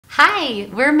Hi,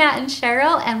 we're Matt and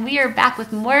Cheryl, and we are back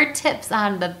with more tips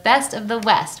on the best of the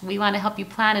West. We want to help you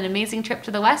plan an amazing trip to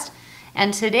the West,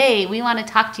 and today we want to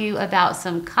talk to you about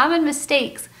some common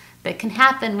mistakes that can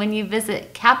happen when you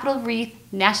visit Capitol Reef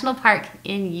National Park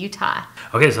in Utah.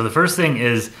 Okay, so the first thing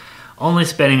is only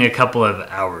spending a couple of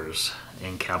hours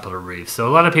in Capitol Reef. So a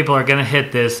lot of people are going to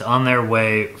hit this on their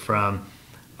way from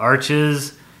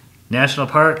Arches National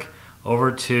Park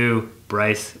over to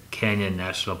Bryce Canyon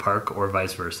National Park or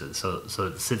vice versa. So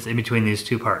it sits in between these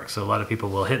two parks. So a lot of people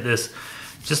will hit this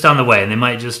just on the way, and they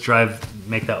might just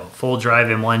make that full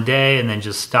drive in one day and then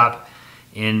just stop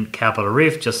in Capitol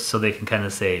Reef just so they can kind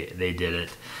of say they did it.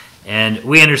 And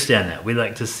we understand that. We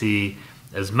like to see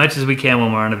as much as we can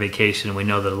when we're on a vacation, and we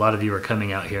know that a lot of you are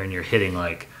coming out here and you're hitting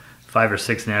like 5 or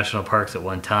 6 national parks at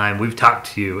one time. We've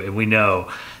talked to you and we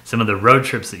know some of the road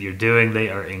trips that you're doing. They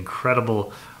are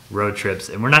incredible road trips,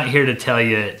 and we're not here to tell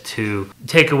you to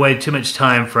take away too much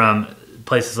time from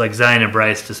places like Zion and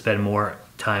Bryce to spend more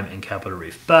time in Capitol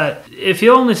Reef. But if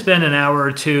you only spend an hour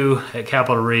or two at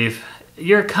Capitol Reef,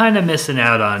 you're kind of missing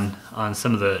out on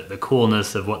some of the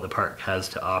coolness of what the park has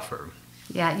to offer.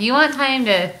 Yeah, you want time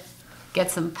to get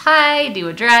some pie, do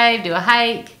a drive, do a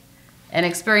hike, and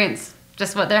experience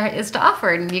just what there is to offer,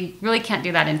 and you really can't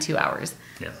do that in 2 hours.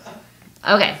 Yeah.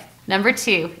 Okay. Number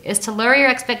 2 is to lower your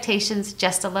expectations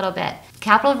just a little bit.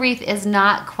 Capitol Reef is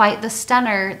not quite the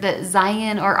stunner that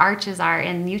Zion or Arches are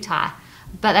in Utah,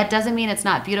 but that doesn't mean it's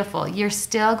not beautiful. You're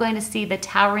still going to see the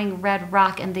towering red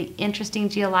rock and the interesting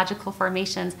geological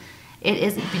formations. It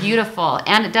is beautiful,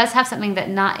 and it does have something that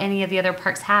not any of the other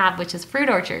parks have, which is fruit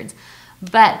orchards.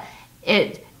 But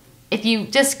if you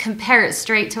just compare it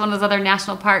straight to one of those other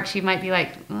national parks, you might be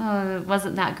like, oh, it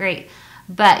wasn't that great.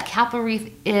 But Capitol Reef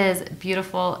is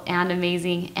beautiful and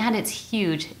amazing, and it's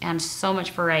huge and so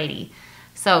much variety.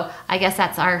 So I guess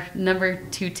that's our number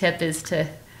 2 tip is to...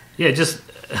 Yeah,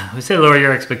 we say lower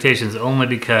your expectations only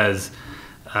because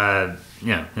you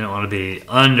don't want to be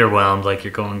underwhelmed like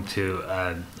you're going to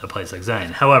a place like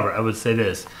Zion. However, I would say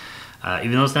this,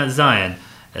 even though it's not Zion,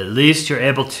 at least you're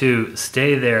able to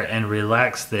stay there and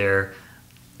relax there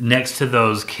next to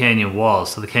those canyon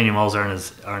walls. So the canyon walls aren't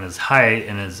as high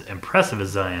and as impressive as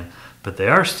Zion, but they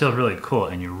are still really cool,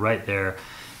 and you're right there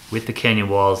with the canyon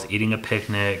walls eating a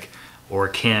picnic or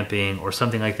camping or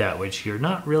something like that, which you're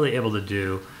not really able to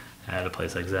do at a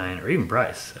place like Zion or even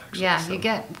Bryce, actually. Yeah, so you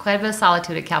get quite a bit of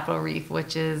solitude at Capitol Reef,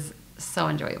 which is so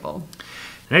enjoyable.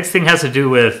 The next thing has to do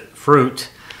with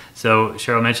fruit. So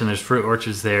Cheryl mentioned there's fruit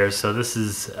orchards there. So this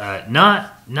is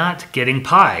not getting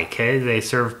pie, okay? They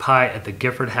serve pie at the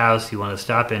Gifford House. You want to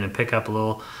stop in and pick up a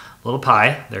little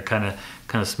pie. They're kind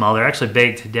of small. They're actually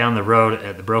baked down the road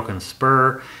at the Broken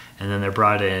Spur, and then they're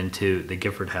brought into the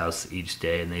Gifford House each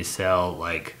day, and they sell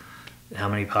like how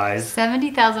many pies?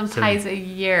 70,000 pies a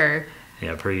year.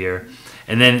 Yeah, per year.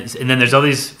 And then there's all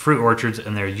these fruit orchards,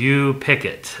 and they're you pick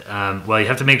it. Well, you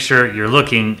have to make sure you're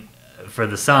looking for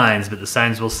the signs, but the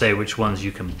signs will say which ones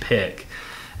you can pick.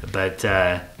 But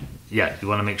yeah, you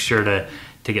want to make sure to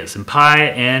get some pie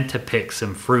and to pick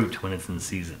some fruit when it's in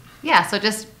season. Yeah, so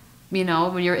just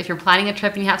if you're planning a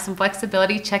trip and you have some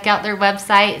flexibility, check out their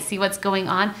website, see what's going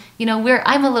on.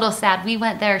 I'm a little sad. We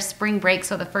went there spring break,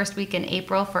 so the first week in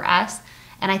April for us.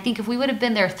 And I think if we would have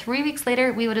been there 3 weeks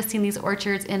later, we would have seen these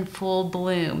orchards in full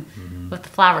bloom with the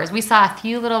flowers. We saw a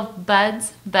few little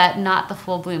buds, but not the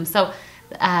full bloom. So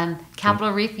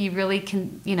Capitol Reef, you really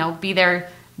can, be there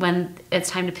when it's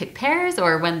time to pick pears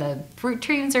or when the fruit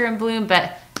trees are in bloom,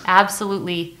 but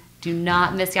absolutely do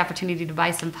not miss the opportunity to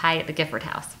buy some pie at the Gifford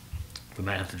House. We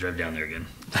might have to drive down there again.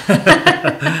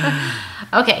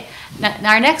 Okay,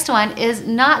 now our next one is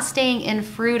not staying in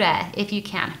Fuita if you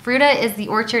can. Fuita is the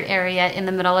orchard area in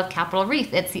the middle of Capitol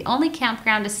Reef. It's the only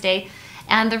campground to stay,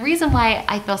 and the reason why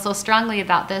I feel so strongly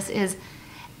about this is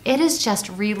it is just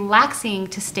relaxing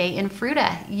to stay in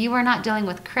Fuita. You are not dealing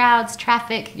with crowds,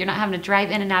 traffic. You're not having to drive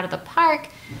in and out of the park.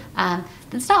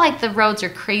 It's not like the roads are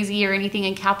crazy or anything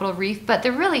in Capitol Reef, but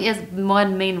there really is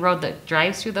one main road that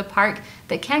drives through the park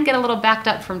that can get a little backed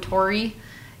up from Torrey,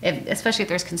 especially if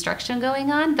there's construction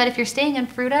going on. But if you're staying in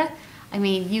Fuita,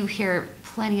 you hear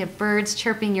plenty of birds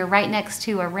chirping. You're right next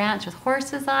to a ranch with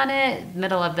horses on it,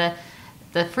 middle of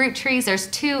the fruit trees. There's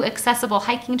 2 accessible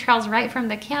hiking trails right from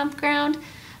the campground.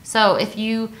 So if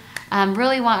you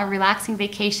really want a relaxing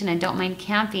vacation and don't mind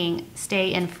camping,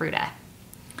 stay in Fuita.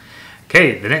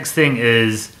 Okay, the next thing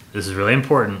is, this is really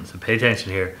important, so pay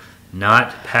attention here,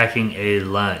 not packing a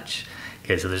lunch.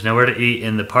 Okay, so there's nowhere to eat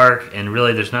in the park, and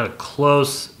really there's not a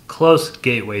close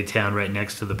gateway town right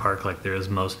next to the park like there is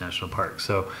most national parks.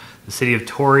 So the city of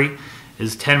Torrey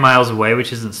is 10 miles away,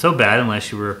 which isn't so bad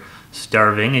unless you were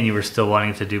starving and you were still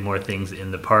wanting to do more things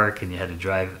in the park and you had to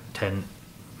drive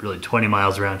 20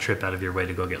 miles round trip out of your way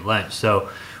to go get lunch. So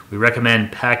we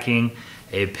recommend packing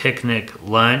a picnic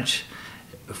lunch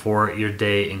for your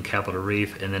day in Capitol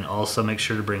Reef, and then also make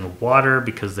sure to bring water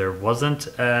because there wasn't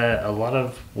a lot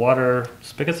of water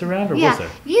spigots around, or was there?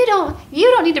 You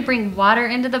don't need to bring water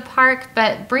into the park,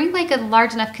 but bring like a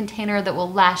large enough container that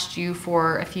will last you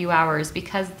for a few hours,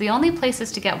 because the only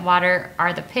places to get water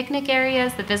are the picnic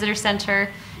areas, the visitor center,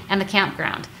 and the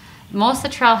campground. Most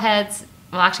of the trailheads,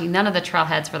 well actually none of the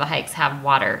trailheads for the hikes have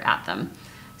water at them.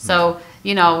 So,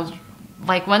 you know,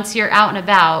 like once you're out and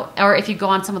about, or if you go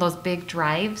on some of those big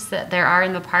drives that there are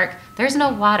in the park, there's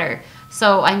no water.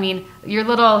 So, I mean, your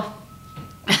little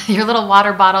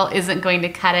water bottle isn't going to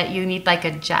cut it. You need like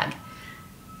a jug.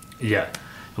 Yeah.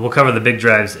 We'll cover the big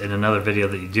drives in another video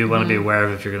that you do want to be aware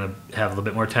of if you're going to have a little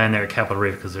bit more time there at Capitol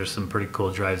Reef, because there's some pretty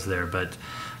cool drives there. But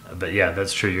yeah,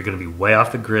 that's true. You're going to be way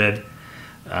off the grid.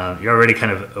 You're already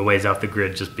kind of a ways off the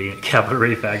grid just being at Capitol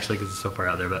Reef, actually, because it's so far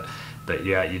out there. But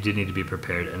yeah, you do need to be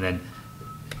prepared. And then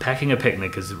packing a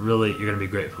picnic is really, you're going to be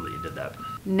grateful that you did that.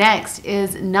 Next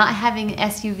is not having an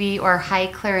SUV or high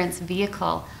clearance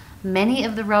vehicle. Many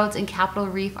of the roads in Capitol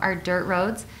Reef are dirt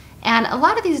roads, and a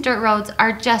lot of these dirt roads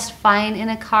are just fine in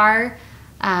a car,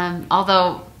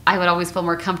 although I would always feel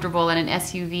more comfortable in an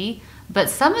SUV. But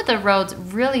some of the roads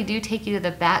really do take you to the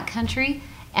back country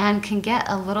and can get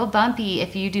a little bumpy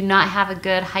if you do not have a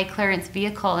good high clearance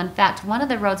vehicle. In fact, one of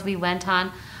the roads we went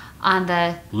on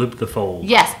the Loop the Fold.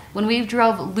 Yes, when we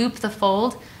drove Loop the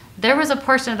Fold, there was a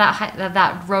portion of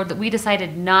that road that we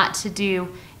decided not to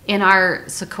do in our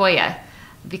Sequoia,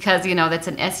 because you know that's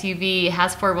an SUV, it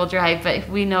has 4-wheel drive, but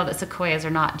we know that Sequoias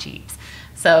are not Jeeps.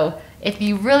 So if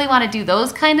you really want to do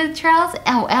those kind of trails,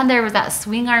 and there was that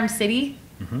Swing Arm City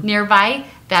nearby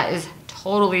that is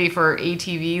totally for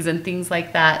ATVs and things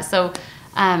like that. So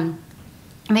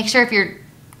make sure if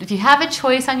you have a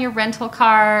choice on your rental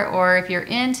car, or if you're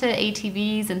into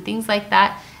ATVs and things like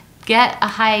that, get a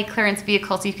high clearance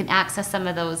vehicle so you can access some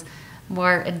of those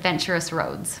more adventurous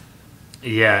roads.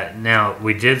 Yeah, now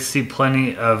we did see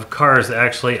plenty of cars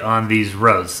actually on these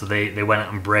roads, so they went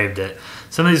out and braved it.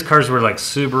 Some of these cars were like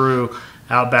Subaru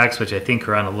Outbacks, which I think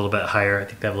are on a little bit higher. I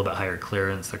think they have a little bit higher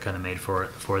clearance. They're kind of made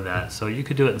for that. So you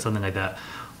could do it in something like that.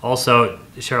 Also,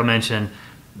 Cheryl mentioned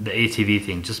the ATV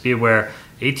thing. Just be aware,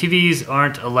 ATVs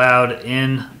aren't allowed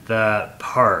in the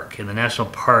park. In the national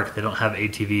park, they don't have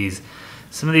ATVs.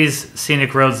 Some of these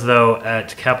scenic roads, though,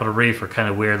 at Capitol Reef are kind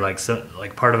of weird. Like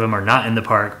part of them are not in the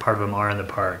park, part of them are in the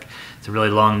park. It's a really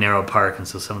long, narrow park, and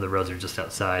so some of the roads are just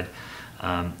outside.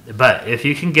 But if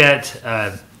you can get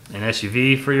an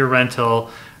SUV for your rental,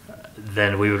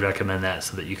 then we would recommend that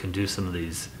so that you can do some of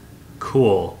these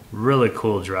cool, really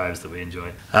cool drives that we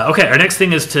enjoy. Okay, our next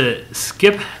thing is to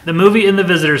skip the movie in the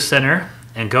visitor center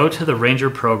and go to the ranger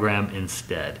program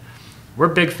instead. We're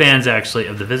big fans, actually,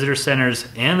 of the visitor centers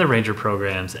and the ranger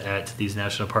programs at these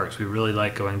national parks. We really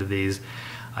like going to these.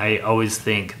 I always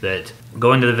think that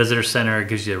going to the visitor center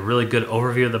gives you a really good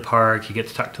overview of the park. You get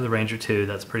to talk to the ranger too.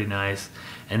 That's pretty nice.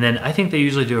 And then I think they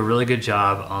usually do a really good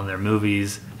job on their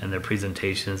movies and their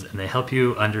presentations, and they help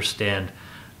you understand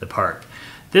the park.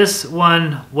 This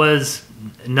one was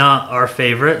not our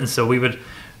favorite, and so we would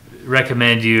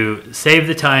recommend you save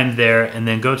the time there and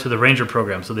then go to the ranger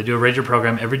program. So they do a ranger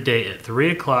program every day at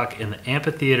 3 o'clock in the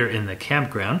amphitheater in the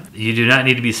campground. You do not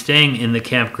need to be staying in the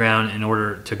campground in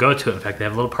order to go to it. In fact, they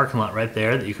have a little parking lot right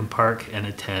there that you can park and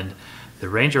attend the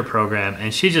ranger program.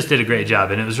 And she just did a great job.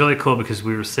 And it was really cool because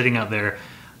we were sitting out there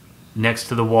next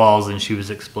to the walls and she was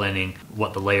explaining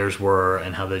what the layers were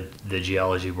and how the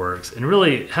geology works. And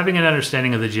really having an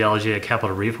understanding of the geology at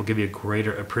Capitol Reef will give you a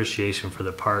greater appreciation for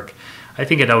the park. I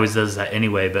think it always does that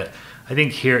anyway, but I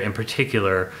think here in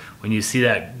particular, when you see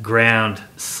that ground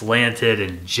slanted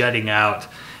and jutting out,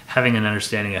 having an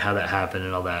understanding of how that happened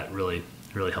and all that really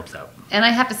helps out. And I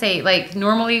have to say, like,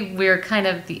 normally we're kind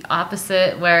of the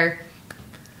opposite, where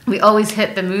we always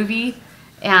hit the movie.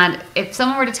 And if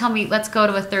someone were to tell me, let's go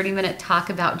to a 30-minute talk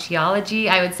about geology,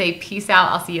 I would say, peace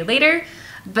out, I'll see you later.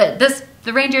 But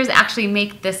the Rangers actually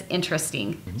make this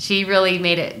interesting. She really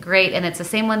made it great, and it's the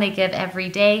same one they give every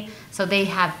day. So they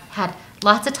have had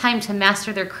lots of time to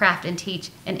master their craft and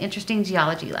teach an interesting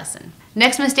geology lesson.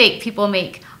 Next mistake people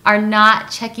make are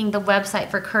not checking the website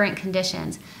for current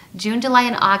conditions. June, July,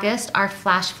 and August are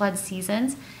flash flood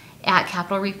seasons at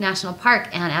Capitol Reef National Park,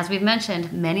 and as we've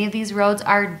mentioned, many of these roads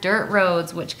are dirt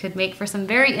roads, which could make for some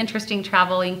very interesting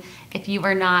traveling if you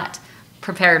are not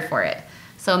prepared for it.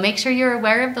 So make sure you're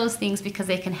aware of those things because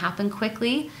they can happen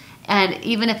quickly, and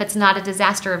even if it's not a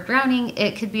disaster of drowning,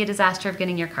 it could be a disaster of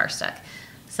getting your car stuck.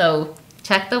 So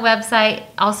Check the website.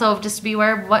 Also, just be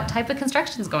aware of what type of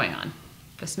construction is going on.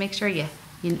 Just make sure you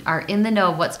are in the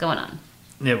know of what's going on.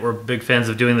 Yeah, we're big fans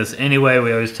of doing this anyway.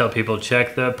 We always tell people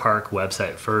check the park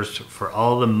website first for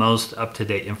all the most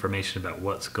up-to-date information about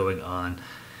what's going on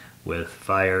with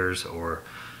fires or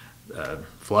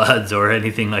floods or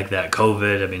anything like that,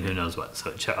 COVID, I mean, who knows what.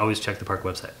 So always check the park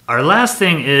website. Our last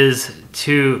thing is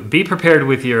to be prepared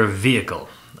with your vehicle.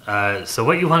 So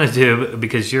what you want to do,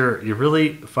 because you're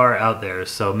really far out there,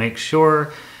 so make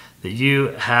sure that you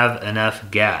have enough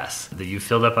gas, that you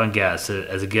filled up on gas.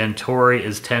 As again, Torrey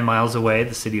is 10 miles away,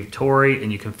 the city of Torrey,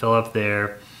 and you can fill up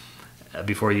there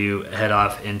before you head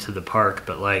off into the park.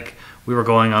 But like, we were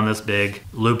going on this big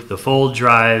Loop the Fold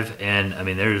drive, and I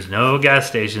mean, there's no gas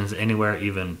stations anywhere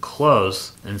even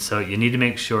close. And so you need to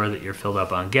make sure that you're filled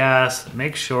up on gas.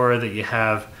 Make sure that you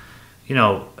have, you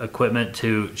know, equipment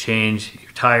to change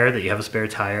your tire, that you have a spare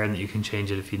tire and that you can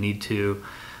change it if you need to.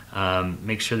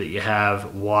 Make sure that you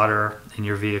have water in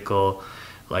your vehicle.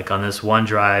 Like on this one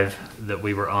drive that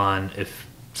we were on, if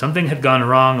something had gone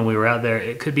wrong and we were out there,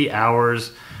 it could be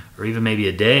hours or even maybe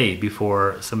a day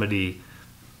before somebody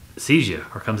sees you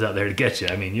or comes out there to get you.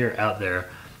 I mean, you're out there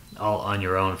all on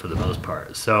your own for the most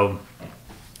part. So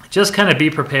just kind of be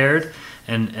prepared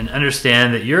and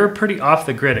understand that you're pretty off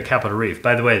the grid at Capitol Reef.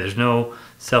 By the way, there's no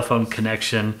cell phone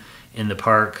connection in the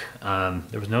park.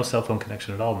 There was no cell phone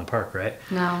connection at all in the park, right?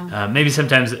 No. Maybe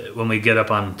sometimes when we get up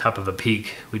on top of a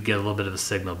peak, we'd get a little bit of a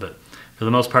signal, but for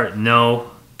the most part,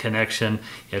 no connection.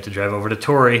 You have to drive over to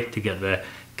Torrey to get the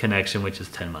connection, which is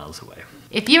 10 miles away.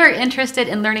 If you are interested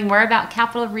in learning more about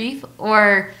Capitol Reef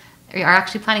or are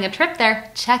actually planning a trip there,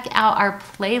 check out our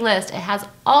playlist. It has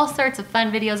all sorts of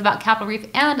fun videos about Capitol Reef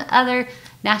and other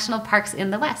national parks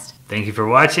in the West. Thank you for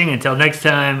watching. Until next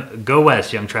time, go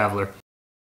west, young traveler.